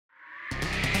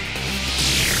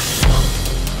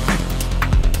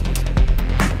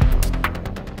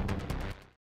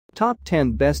Top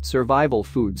 10 Best Survival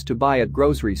Foods to Buy at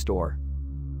Grocery Store.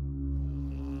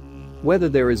 Whether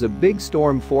there is a big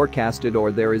storm forecasted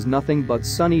or there is nothing but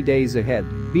sunny days ahead,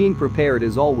 being prepared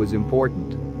is always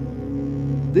important.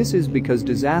 This is because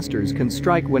disasters can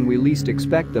strike when we least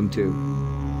expect them to.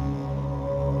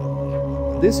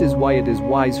 This is why it is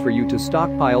wise for you to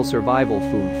stockpile survival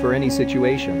food for any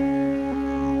situation.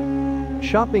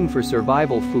 Shopping for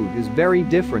survival food is very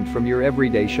different from your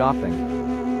everyday shopping.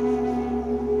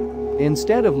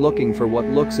 Instead of looking for what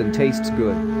looks and tastes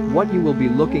good, what you will be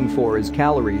looking for is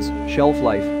calories, shelf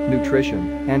life,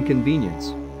 nutrition, and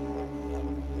convenience.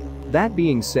 That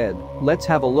being said, let's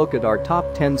have a look at our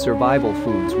top 10 survival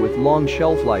foods with long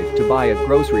shelf life to buy at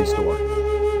grocery store.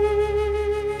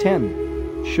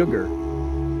 10. Sugar.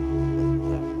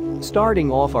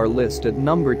 Starting off our list at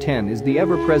number 10 is the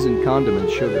ever-present condiment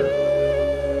sugar.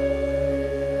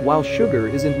 While sugar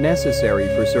isn't necessary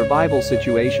for survival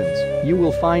situations, you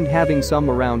will find having some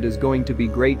around is going to be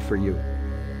great for you.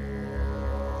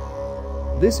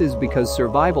 This is because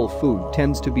survival food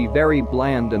tends to be very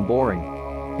bland and boring.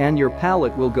 And your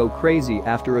palate will go crazy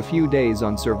after a few days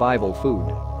on survival food.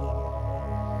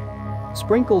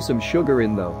 Sprinkle some sugar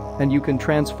in though, and you can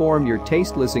transform your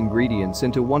tasteless ingredients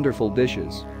into wonderful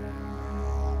dishes.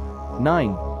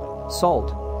 9.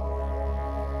 Salt.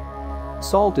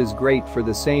 Salt is great for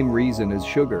the same reason as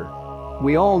sugar.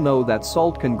 We all know that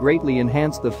salt can greatly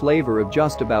enhance the flavor of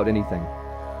just about anything.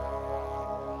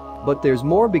 But there's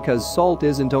more, because salt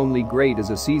isn't only great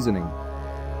as a seasoning.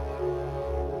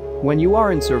 When you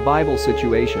are in survival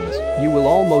situations, you will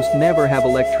almost never have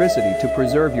electricity to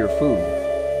preserve your food.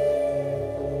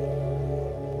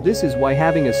 This is why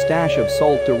having a stash of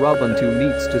salt to rub onto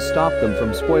meats to stop them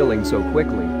from spoiling so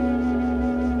quickly.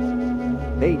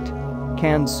 8.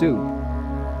 Canned soup.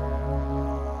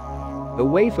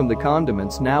 Away from the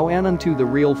condiments now and onto the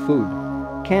real food.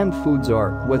 Canned foods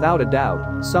are, without a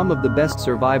doubt, some of the best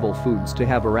survival foods to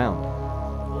have around.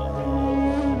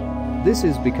 This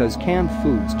is because canned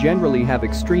foods generally have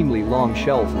extremely long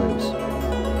shelf lives.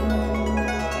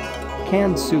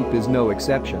 Canned soup is no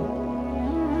exception.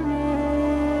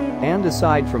 And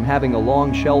aside from having a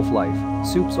long shelf life,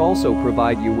 soups also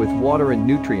provide you with water and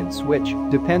nutrients which,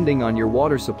 depending on your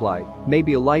water supply, may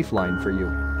be a lifeline for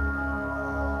you.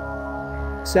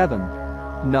 7.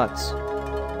 Nuts.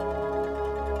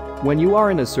 When you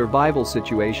are in a survival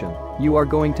situation, you are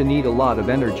going to need a lot of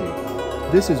energy.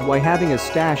 This is why having a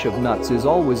stash of nuts is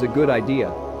always a good idea.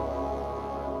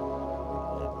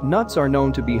 Nuts are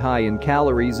known to be high in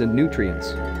calories and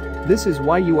nutrients. This is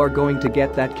why you are going to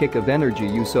get that kick of energy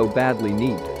you so badly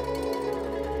need.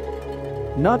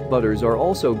 Nut butters are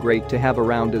also great to have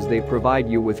around as they provide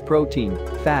you with protein,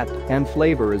 fat, and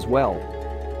flavor as well.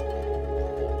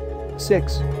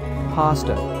 6.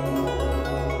 Pasta.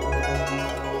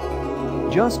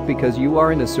 Just because you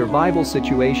are in a survival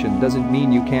situation doesn't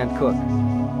mean you can't cook.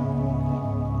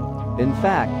 In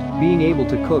fact, being able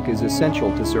to cook is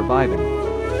essential to surviving.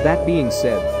 That being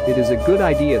said, it is a good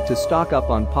idea to stock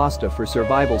up on pasta for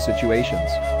survival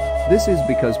situations. This is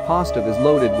because pasta is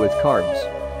loaded with carbs.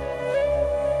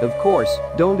 Of course,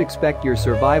 don't expect your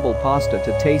survival pasta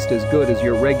to taste as good as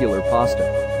your regular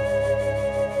pasta.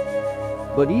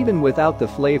 But even without the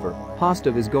flavor,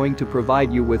 pasta is going to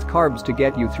provide you with carbs to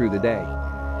get you through the day.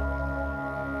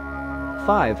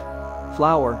 5.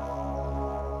 Flour.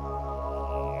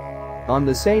 On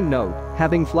the same note,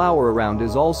 having flour around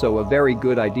is also a very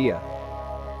good idea.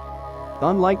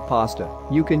 Unlike pasta,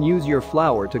 you can use your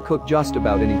flour to cook just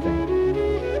about anything.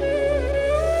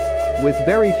 With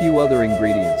very few other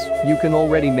ingredients, you can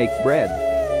already make bread.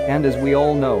 And as we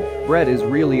all know, bread is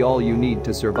really all you need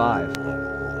to survive.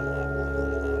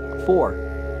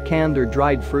 4. Canned or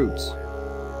dried fruits.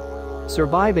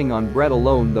 Surviving on bread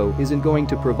alone though isn't going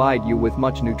to provide you with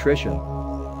much nutrition.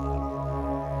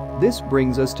 This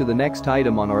brings us to the next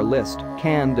item on our list,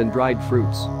 canned and dried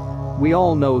fruits. We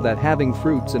all know that having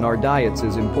fruits in our diets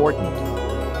is important.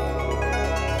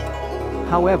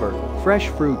 However, fresh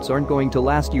fruits aren't going to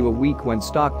last you a week when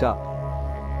stocked up.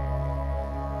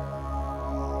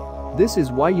 This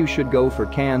is why you should go for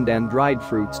canned and dried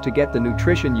fruits to get the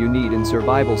nutrition you need in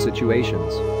survival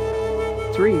situations.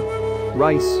 3.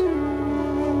 Rice.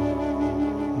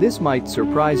 This might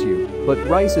surprise you, but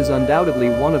rice is undoubtedly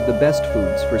one of the best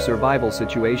foods for survival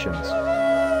situations.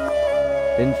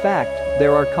 In fact,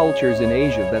 there are cultures in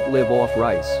Asia that live off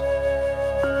rice.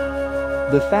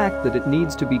 The fact that it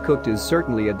needs to be cooked is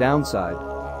certainly a downside.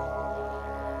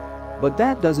 But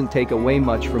that doesn't take away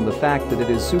much from the fact that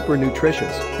it is super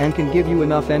nutritious and can give you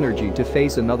enough energy to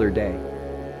face another day.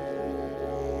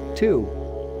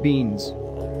 2. Beans.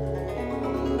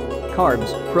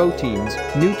 Carbs, proteins,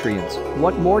 nutrients,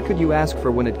 what more could you ask for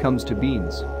when it comes to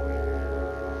beans?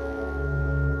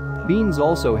 Beans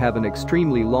also have an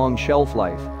extremely long shelf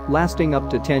life, lasting up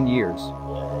to 10 years.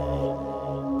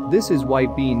 This is why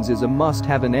beans is a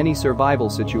must-have in any survival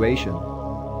situation.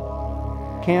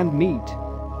 Canned meat.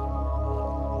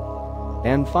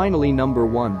 And finally, number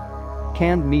 1.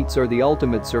 Canned meats are the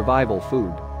ultimate survival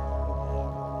food.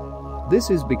 This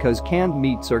is because canned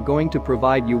meats are going to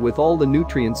provide you with all the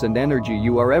nutrients and energy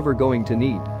you are ever going to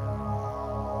need.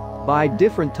 Buy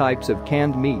different types of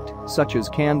canned meat, such as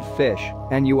canned fish,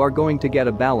 and you are going to get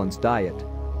a balanced diet.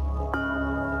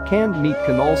 Canned meat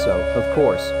can also, of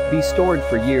course, be stored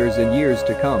for years and years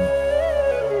to come.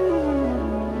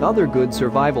 Other good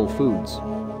survival foods.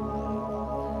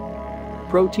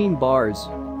 Protein bars.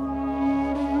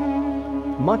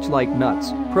 Much like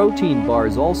nuts, protein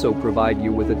bars also provide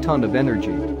you with a ton of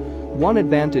energy. One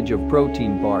advantage of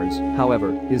protein bars,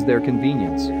 however, is their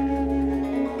convenience.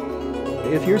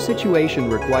 If your situation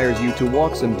requires you to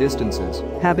walk some distances,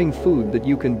 having food that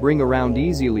you can bring around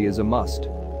easily is a must.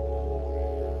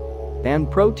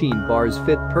 And protein bars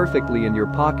fit perfectly in your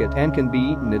pocket and can be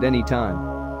eaten at any time.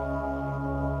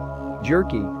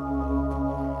 Jerky.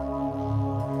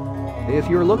 If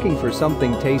you're looking for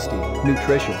something tasty,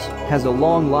 nutritious, has a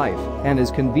long life, and is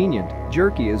convenient,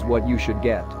 jerky is what you should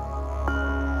get.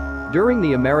 During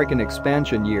the American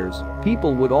expansion years,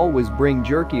 people would always bring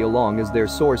jerky along as their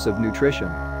source of nutrition.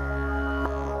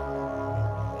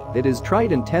 It is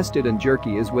tried and tested, and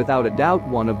jerky is without a doubt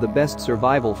one of the best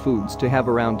survival foods to have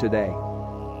around today.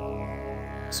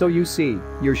 So you see,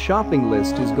 your shopping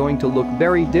list is going to look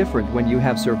very different when you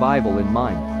have survival in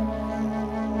mind.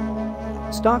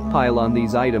 Stockpile on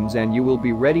these items and you will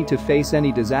be ready to face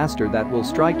any disaster that will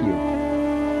strike you.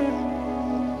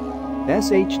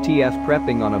 SHTF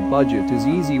prepping on a budget is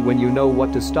easy when you know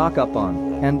what to stock up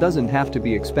on, and doesn't have to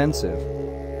be expensive.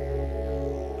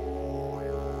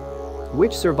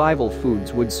 Which survival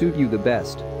foods would suit you the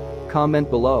best? Comment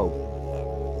below.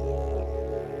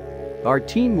 Our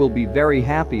team will be very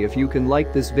happy if you can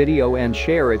like this video and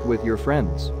share it with your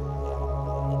friends.